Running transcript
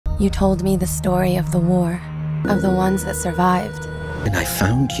You told me the story of the war, of the ones that survived. And I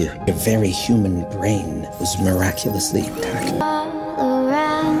found you. Your very human brain was miraculously intact.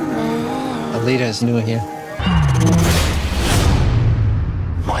 Alita is new here.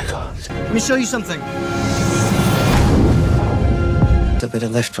 My God. Let me show you something. It's a bit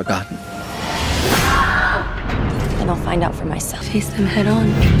of left forgotten. And I'll find out for myself. Face them head on.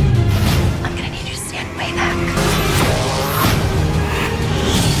 I'm gonna need you to stand way back.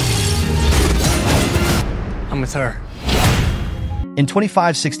 I'm with her. In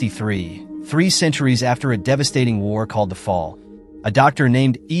 2563, 3 centuries after a devastating war called the Fall, a doctor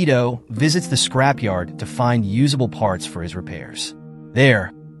named Ito visits the scrapyard to find usable parts for his repairs.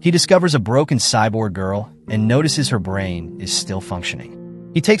 There, he discovers a broken cyborg girl and notices her brain is still functioning.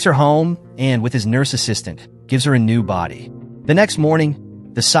 He takes her home and, with his nurse assistant, gives her a new body. The next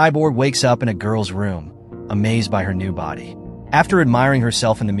morning, the cyborg wakes up in a girl's room, amazed by her new body. After admiring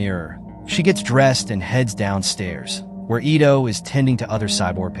herself in the mirror, she gets dressed and heads downstairs, where Ito is tending to other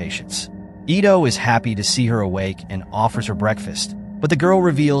cyborg patients. Ito is happy to see her awake and offers her breakfast, but the girl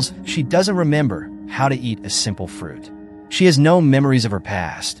reveals she doesn't remember how to eat a simple fruit. She has no memories of her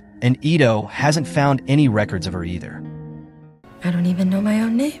past, and Ito hasn't found any records of her either. I don't even know my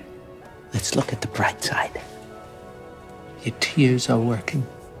own name. Let's look at the bright side. Your tears are working.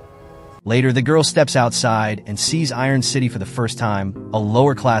 Later, the girl steps outside and sees Iron City for the first time, a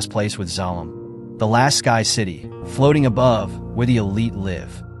lower-class place with Zalem, the last sky city, floating above where the elite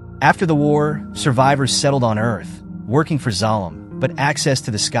live. After the war, survivors settled on Earth, working for Zalem, but access to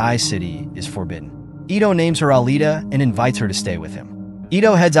the sky city is forbidden. Ito names her Alita and invites her to stay with him.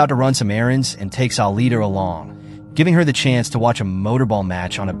 Ito heads out to run some errands and takes Alita along, giving her the chance to watch a motorball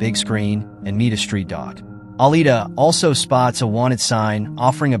match on a big screen and meet a street dog. Alita also spots a wanted sign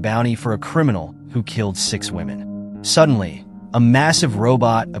offering a bounty for a criminal who killed 6 women. Suddenly, a massive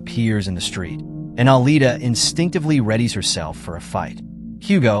robot appears in the street, and Alita instinctively readies herself for a fight.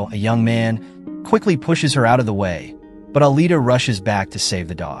 Hugo, a young man, quickly pushes her out of the way, but Alita rushes back to save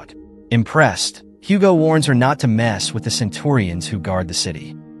the dog. Impressed, Hugo warns her not to mess with the Centurions who guard the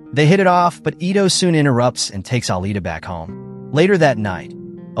city. They hit it off, but Ito soon interrupts and takes Alita back home. Later that night,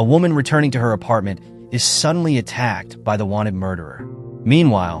 a woman returning to her apartment is suddenly attacked by the wanted murderer.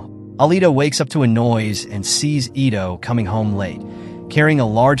 Meanwhile, Alita wakes up to a noise and sees Ito coming home late, carrying a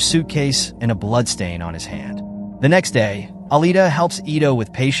large suitcase and a bloodstain on his hand. The next day, Alita helps Ito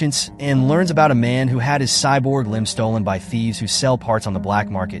with patience and learns about a man who had his cyborg limb stolen by thieves who sell parts on the black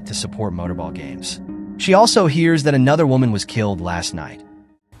market to support motorball games. She also hears that another woman was killed last night.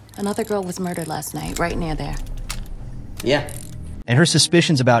 Another girl was murdered last night, right near there. Yeah. And her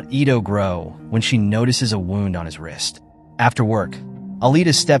suspicions about Ito grow when she notices a wound on his wrist. After work,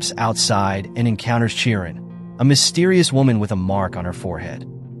 Alita steps outside and encounters Chirin, a mysterious woman with a mark on her forehead.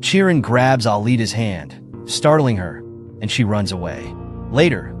 Chirin grabs Alita's hand, startling her, and she runs away.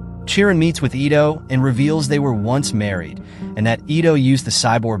 Later, Chirin meets with Ito and reveals they were once married and that Ito used the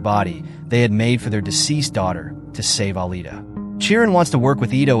cyborg body they had made for their deceased daughter to save Alita. Chirin wants to work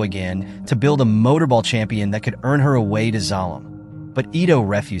with Ito again to build a motorball champion that could earn her a way to Zalem. But Ito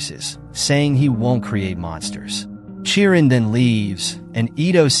refuses, saying he won't create monsters. Chirin then leaves, and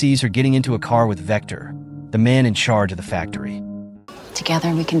Ito sees her getting into a car with Vector, the man in charge of the factory.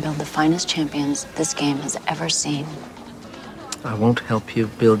 Together we can build the finest champions this game has ever seen. I won't help you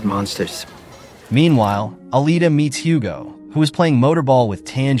build monsters. Meanwhile, Alita meets Hugo, who is playing motorball with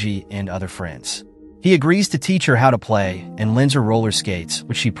Tanji and other friends. He agrees to teach her how to play and lends her roller skates,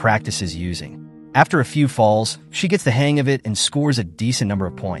 which she practices using. After a few falls, she gets the hang of it and scores a decent number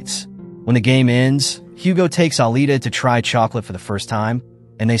of points. When the game ends, Hugo takes Alita to try chocolate for the first time,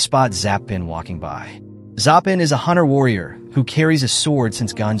 and they spot Zappin walking by. Zappin is a hunter-warrior who carries a sword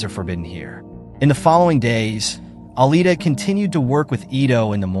since guns are forbidden here. In the following days, Alita continued to work with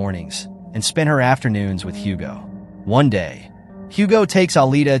Ito in the mornings and spent her afternoons with Hugo. One day, Hugo takes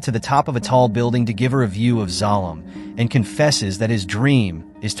Alita to the top of a tall building to give her a view of Zalem and confesses that his dream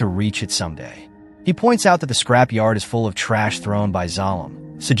is to reach it someday. He points out that the scrapyard is full of trash thrown by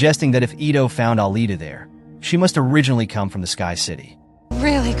Zalem, suggesting that if Ito found Alita there, she must originally come from the Sky City.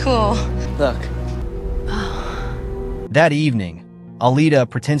 Really cool. Look. That evening, Alita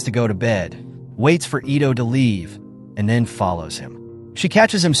pretends to go to bed, waits for Ito to leave, and then follows him. She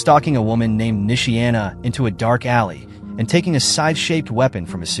catches him stalking a woman named Nishiana into a dark alley and taking a side-shaped weapon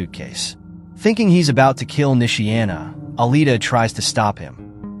from a suitcase. Thinking he's about to kill Nishiana, Alita tries to stop him,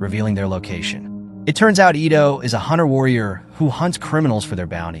 revealing their location. It turns out Ito is a hunter-warrior who hunts criminals for their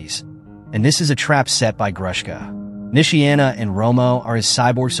bounties, and this is a trap set by Grushka. Nishiana and Romo are his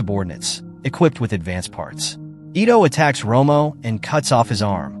cyborg subordinates, equipped with advanced parts. Ito attacks Romo and cuts off his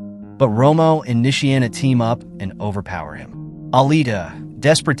arm, But Romo and Nishiana team up and overpower him. Alita,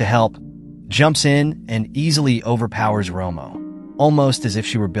 desperate to help, jumps in and easily overpowers Romo, almost as if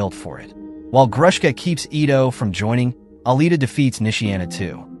she were built for it. While Grushka keeps Ito from joining, Alita defeats Nishiana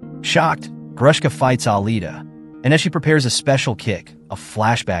too. Shocked, Grushka fights Alita, and as she prepares a special kick, a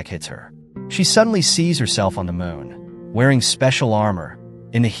flashback hits her. She suddenly sees herself on the moon, wearing special armor,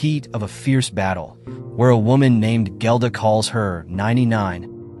 in the heat of a fierce battle, where a woman named Gelda calls her 99.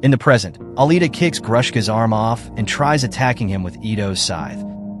 In the present, Alita kicks Grushka's arm off and tries attacking him with Ito's scythe,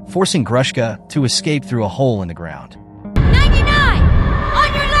 forcing Grushka to escape through a hole in the ground. 99!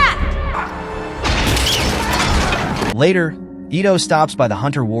 On your left! Later, Ito stops by the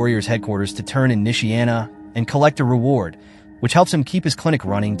Hunter Warriors headquarters to turn in Nishiana and collect a reward, which helps him keep his clinic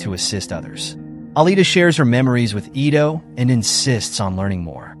running to assist others. Alita shares her memories with Ito and insists on learning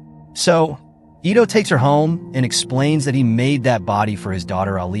more. So, Ito takes her home and explains that he made that body for his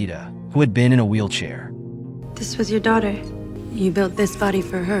daughter Alita, who had been in a wheelchair. This was your daughter. You built this body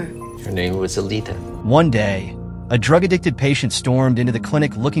for her. Her name was Alita. One day, a drug-addicted patient stormed into the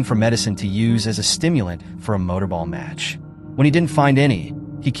clinic looking for medicine to use as a stimulant for a motorball match. When he didn't find any,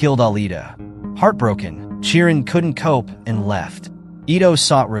 he killed Alita. Heartbroken, Chirin couldn't cope and left. Ito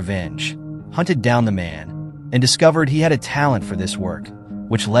sought revenge, hunted down the man, and discovered he had a talent for this work,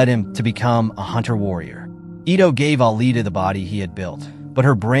 which led him to become a hunter warrior. Ito gave Alita the body he had built, but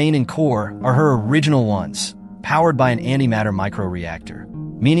her brain and core are her original ones, powered by an antimatter microreactor,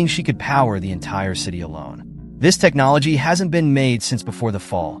 meaning she could power the entire city alone. This technology hasn't been made since before the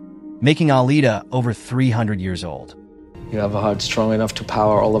fall, making Alita over 300 years old. You have a heart strong enough to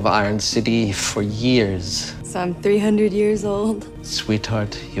power all of Iron City for years. So I'm 300 years old.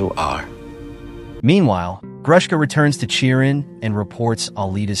 Sweetheart, you are. Meanwhile, Grushka returns to Chirin and reports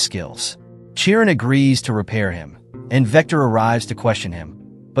Alita's skills. Chirin agrees to repair him, and Vector arrives to question him,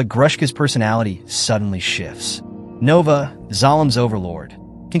 but Grushka's personality suddenly shifts. Nova, Zalom's overlord,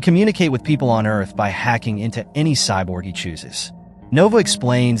 can communicate with people on Earth by hacking into any cyborg he chooses. Nova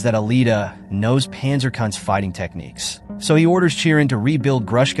explains that Alita knows Panzerkunt's fighting techniques, so he orders Chirin to rebuild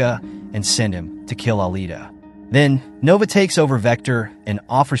Grushka and send him to kill Alita. Then, Nova takes over Vector and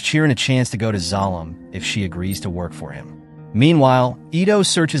offers Chirin a chance to go to Zalom if she agrees to work for him. Meanwhile, Ito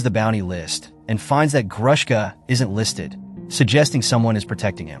searches the bounty list and finds that Grushka isn't listed, suggesting someone is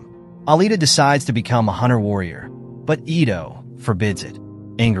protecting him. Alita decides to become a hunter warrior, but Ito forbids it.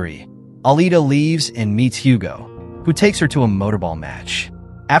 Angry, Alita leaves and meets Hugo, who takes her to a motorball match.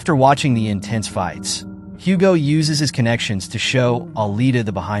 After watching the intense fights, Hugo uses his connections to show Alita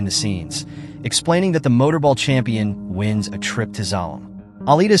the behind-the-scenes, explaining that the motorball champion wins a trip to Zalom.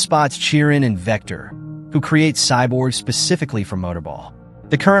 Alita spots Chirin and Vector, who create Cyborg specifically for motorball.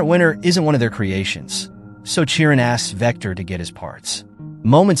 The current winner isn't one of their creations, so Chirin asks Vector to get his parts.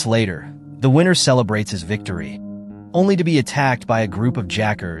 Moments later, the winner celebrates his victory, only to be attacked by a group of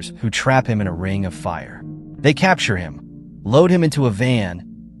jackers who trap him in a ring of fire. They capture him, load him into a van,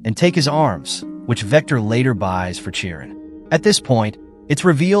 and take his arms, which Vector later buys for Chirin. At this point, it's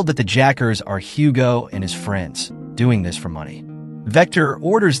revealed that the jackers are Hugo and his friends, doing this for money. Vector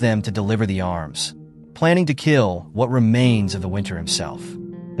orders them to deliver the arms, planning to kill what remains of the Winter himself.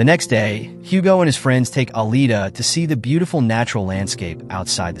 The next day, Hugo and his friends take Alita to see the beautiful natural landscape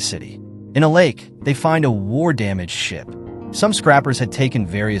outside the city. In a lake, they find a war-damaged ship. Some scrappers had taken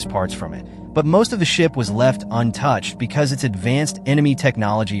various parts from it, but most of the ship was left untouched because it's advanced enemy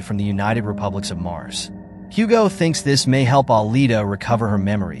technology from the United Republics of Mars. Hugo thinks this may help Alita recover her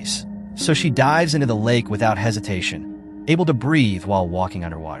memories, so she dives into the lake without hesitation, able to breathe while walking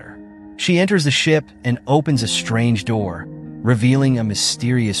underwater. She enters the ship and opens a strange door, revealing a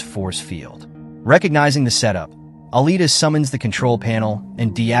mysterious force field. Recognizing the setup, Alita summons the control panel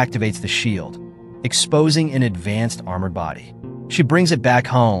and deactivates the shield, exposing an advanced armored body. She brings it back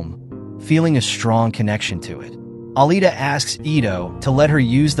home, feeling a strong connection to it. Alita asks Ito to let her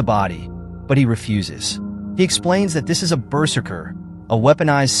use the body, but he refuses. He explains that this is a berserker, a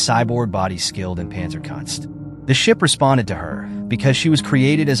weaponized cyborg body skilled in Panzerkunst. The ship responded to her because she was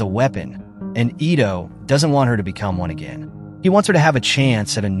created as a weapon, and Ito doesn't want her to become one again. He wants her to have a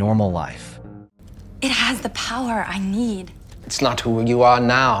chance at a normal life. It has the power I need. It's not who you are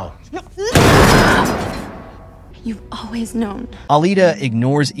now. You've always known. Alita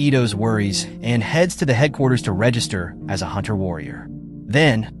ignores Ito's worries and heads to the headquarters to register as a hunter warrior.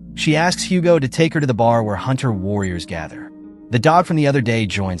 Then, she asks Hugo to take her to the bar where hunter warriors gather. The dog from the other day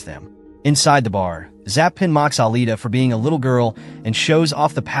joins them. Inside the bar, Zappin mocks Alita for being a little girl and shows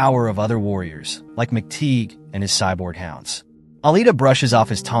off the power of other warriors, like McTeague and his cyborg hounds. Alita brushes off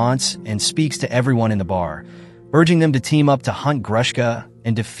his taunts and speaks to everyone in the bar, urging them to team up to hunt Grushka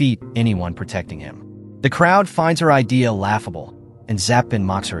and defeat anyone protecting him. The crowd finds her idea laughable, and Zappin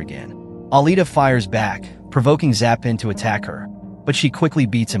mocks her again. Alita fires back, provoking Zappin to attack her, but she quickly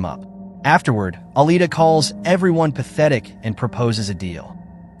beats him up. Afterward, Alita calls everyone pathetic and proposes a deal.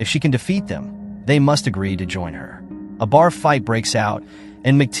 If she can defeat them, they must agree to join her. A bar fight breaks out,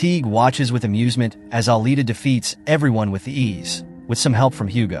 and McTeague watches with amusement as Alita defeats everyone with ease, with some help from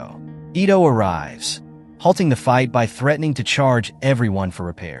Hugo. Ito arrives, halting the fight by threatening to charge everyone for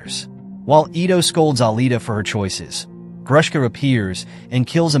repairs. While Ito scolds Alita for her choices, Grushka appears and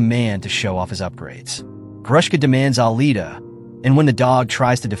kills a man to show off his upgrades. Grushka demands Alita, and when the dog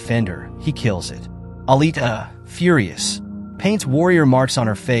tries to defend her, he kills it. Alita, furious, paints warrior marks on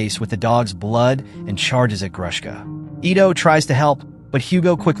her face with the dog's blood and charges at Grushka. Ito tries to help, but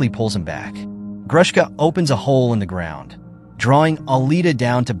Hugo quickly pulls him back. Grushka opens a hole in the ground, drawing Alita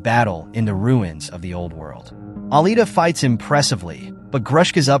down to battle in the ruins of the old world. Alita fights impressively, but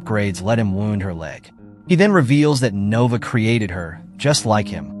Grushka's upgrades let him wound her leg. He then reveals that Nova created her, just like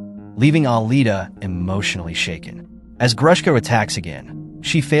him, leaving Alita emotionally shaken. As Grushka attacks again,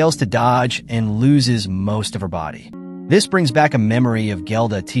 she fails to dodge and loses most of her body. This brings back a memory of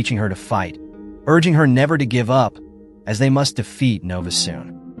Gelda teaching her to fight, urging her never to give up, as they must defeat Nova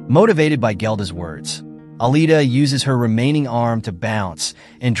soon. Motivated by Gelda's words, Alita uses her remaining arm to bounce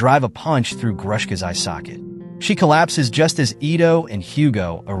and drive a punch through Grushka's eye socket. She collapses just as Ito and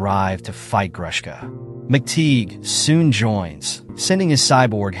Hugo arrive to fight Grushka. McTeague soon joins, sending his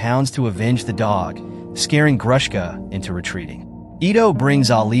cyborg hounds to avenge the dog, scaring Grushka into retreating. Ito brings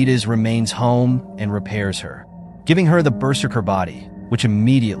Alita's remains home and repairs her, giving her the berserker body, which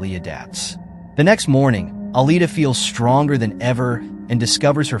immediately adapts. The next morning, Alita feels stronger than ever and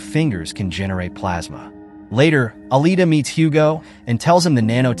discovers her fingers can generate plasma. Later, Alita meets Hugo and tells him the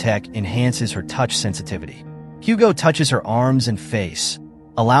nanotech enhances her touch sensitivity. Hugo touches her arms and face,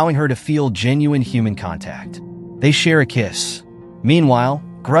 allowing her to feel genuine human contact. They share a kiss. Meanwhile,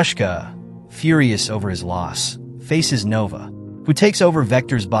 Grushka, furious over his loss, faces Nova, who takes over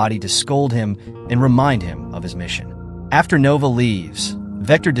Vector's body to scold him and remind him of his mission. After Nova leaves,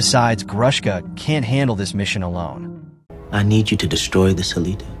 Vector decides Grushka can't handle this mission alone. I need you to destroy this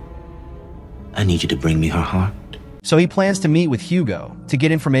Alita. I need you to bring me her heart. So he plans to meet with Hugo to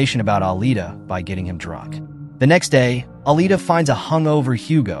get information about Alita by getting him drunk. The next day, Alita finds a hungover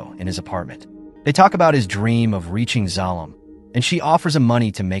Hugo in his apartment. They talk about his dream of reaching Zalem, and she offers him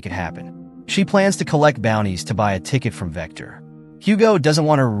money to make it happen. She plans to collect bounties to buy a ticket from Vector. Hugo doesn't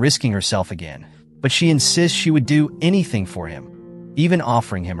want her risking herself again, but she insists she would do anything for him, even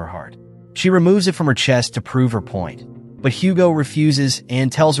offering him her heart. She removes it from her chest to prove her point, but Hugo refuses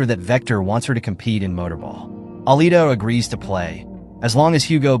and tells her that Vector wants her to compete in motorball. Alita agrees to play, as long as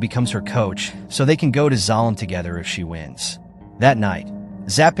Hugo becomes her coach, so they can go to Zalem together if she wins. That night,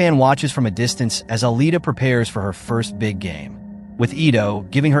 Zapan watches from a distance as Alita prepares for her first big game, with Ito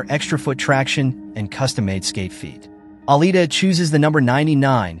giving her extra foot traction and custom-made skate feet. Alita chooses the number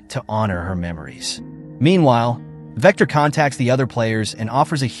 99 to honor her memories. Meanwhile, Vector contacts the other players and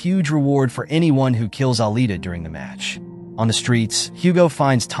offers a huge reward for anyone who kills Alita during the match. On the streets, Hugo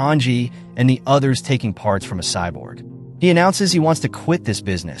finds Tanji and the others taking parts from a cyborg. He announces he wants to quit this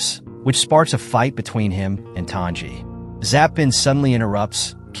business, which sparks a fight between him and Tanji. Zappin suddenly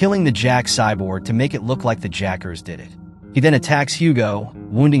interrupts, killing the Jack cyborg to make it look like the Jackers did it. He then attacks Hugo,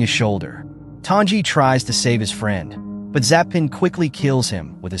 wounding his shoulder. Tanji tries to save his friend, but Zappin quickly kills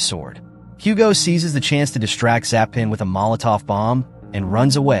him with his sword. Hugo seizes the chance to distract Zappin with a Molotov bomb and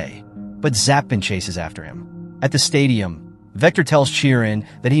runs away, but Zappin chases after him. At the stadium, Vector tells Chirin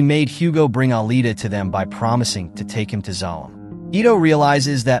that he made Hugo bring Alita to them by promising to take him to Zalem. Ito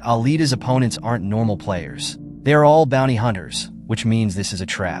realizes that Alita's opponents aren't normal players. They are all bounty hunters, which means this is a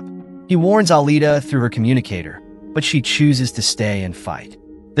trap. He warns Alita through her communicator, but she chooses to stay and fight.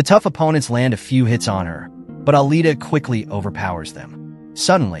 The tough opponents land a few hits on her, but Alita quickly overpowers them.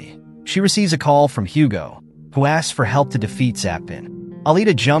 Suddenly, she receives a call from Hugo, who asks for help to defeat Zappin.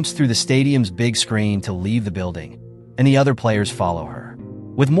 Alita jumps through the stadium's big screen to leave the building, and the other players follow her.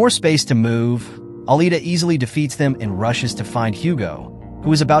 With more space to move, Alita easily defeats them and rushes to find Hugo,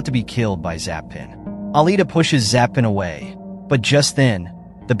 who is about to be killed by Zappin. Alita pushes Zappin away, but just then,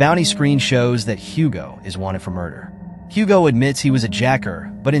 the bounty screen shows that Hugo is wanted for murder. Hugo admits he was a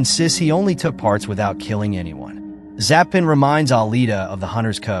jacker, but insists he only took parts without killing anyone. Zappin reminds Alita of the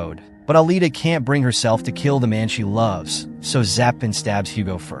Hunter's Code, but Alita can't bring herself to kill the man she loves, so Zappin stabs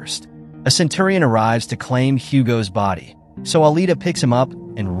Hugo first. A Centurion arrives to claim Hugo's body, so Alita picks him up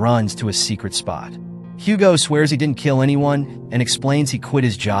and runs to a secret spot. Hugo swears he didn't kill anyone and explains he quit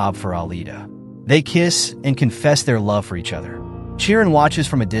his job for Alita. They kiss and confess their love for each other. Chirin watches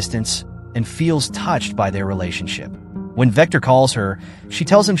from a distance and feels touched by their relationship. When Vector calls her, she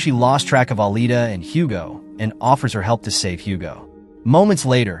tells him she lost track of Alita and Hugo and offers her help to save Hugo. Moments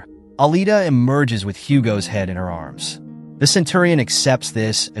later, Alita emerges with Hugo's head in her arms. The Centurion accepts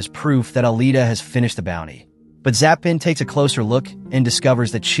this as proof that Alita has finished the bounty. But Zappin takes a closer look and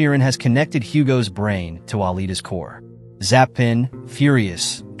discovers that Chirin has connected Hugo's brain to Alita's core. Zappin,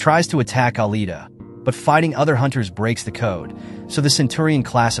 furious, tries to attack Alita, but fighting other hunters breaks the code, so the Centurion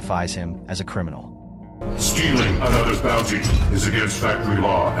classifies him as a criminal. Stealing another's bounty is against factory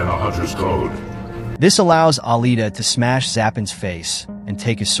law and a hunter's code. This allows Alita to smash Zappin's face and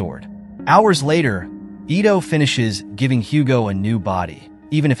take his sword. Hours later, Ito finishes giving Hugo a new body,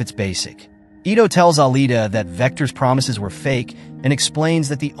 even if it's basic. Ito tells Alita that Vector's promises were fake and explains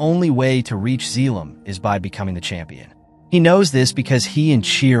that the only way to reach Xelam is by becoming the champion. He knows this because he and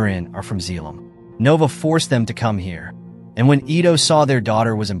Chirin are from Xelam. Nova forced them to come here, and when Ito saw their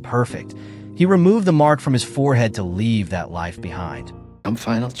daughter was imperfect, he removed the mark from his forehead to leave that life behind. I'm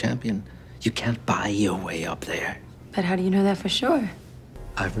final champion. You can't buy your way up there. But how do you know that for sure?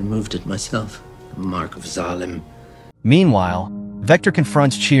 I've removed it myself. The mark of Zalim. Meanwhile, Vector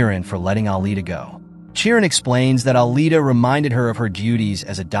confronts Chirin for letting Alita go. Chirin explains that Alita reminded her of her duties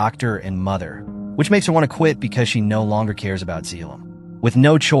as a doctor and mother, which makes her want to quit because she no longer cares about Xelam. With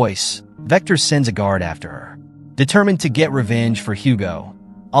no choice, Vector sends a guard after her. Determined to get revenge for Hugo,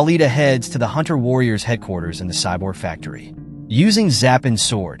 Alita heads to the Hunter Warriors' headquarters in the Cyborg factory. Using Zappin's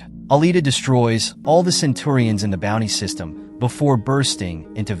sword, Alita destroys all the Centurions in the bounty system before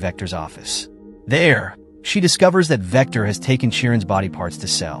bursting into Vector's office. There, she discovers that Vector has taken Chirin's body parts to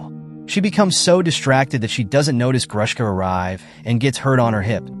sell. She becomes so distracted that she doesn't notice Grushka arrive and gets hurt on her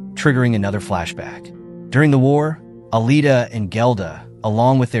hip, triggering another flashback. During the war, Alita and Gelda,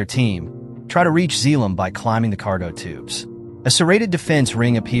 along with their team, try to reach Xelam by climbing the cargo tubes. A serrated defense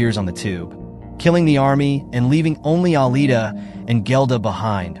ring appears on the tube, killing the army and leaving only Alita and Gelda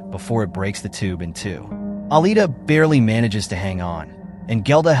behind before it breaks the tube in two. Alita barely manages to hang on, and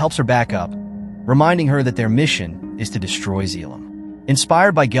Gelda helps her back up, reminding her that their mission is to destroy Xelam.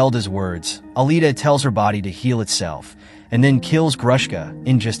 Inspired by Gelda's words, Alita tells her body to heal itself, and then kills Grushka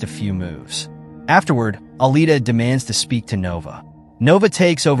in just a few moves. Afterward, Alita demands to speak to Nova. Nova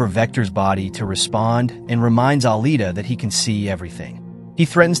takes over Vector's body to respond and reminds Alita that he can see everything. He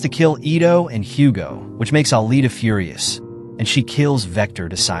threatens to kill Ito and Hugo, which makes Alita furious, and she kills Vector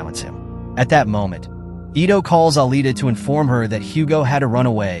to silence him. At that moment, Ito calls Alita to inform her that Hugo had to run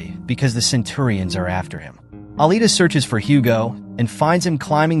away because the Centurions are after him. Alita searches for Hugo and finds him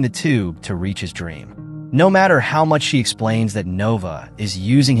climbing the tube to reach his dream. No matter how much she explains that Nova is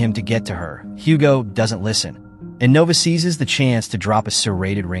using him to get to her, Hugo doesn't listen, and Nova seizes the chance to drop a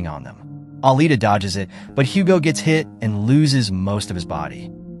serrated ring on them. Alita dodges it, but Hugo gets hit and loses most of his body.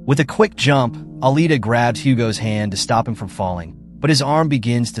 With a quick jump, Alita grabs Hugo's hand to stop him from falling, but his arm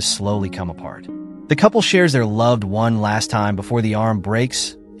begins to slowly come apart. The couple shares their loved one last time before the arm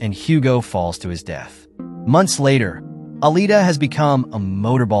breaks and Hugo falls to his death. Months later, Alita has become a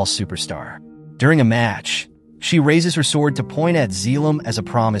motorball superstar. During a match, she raises her sword to point at Xelam as a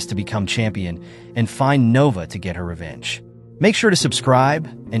promise to become champion and find Nova to get her revenge. Make sure to subscribe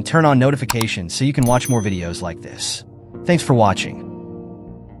and turn on notifications so you can watch more videos like this. Thanks for watching.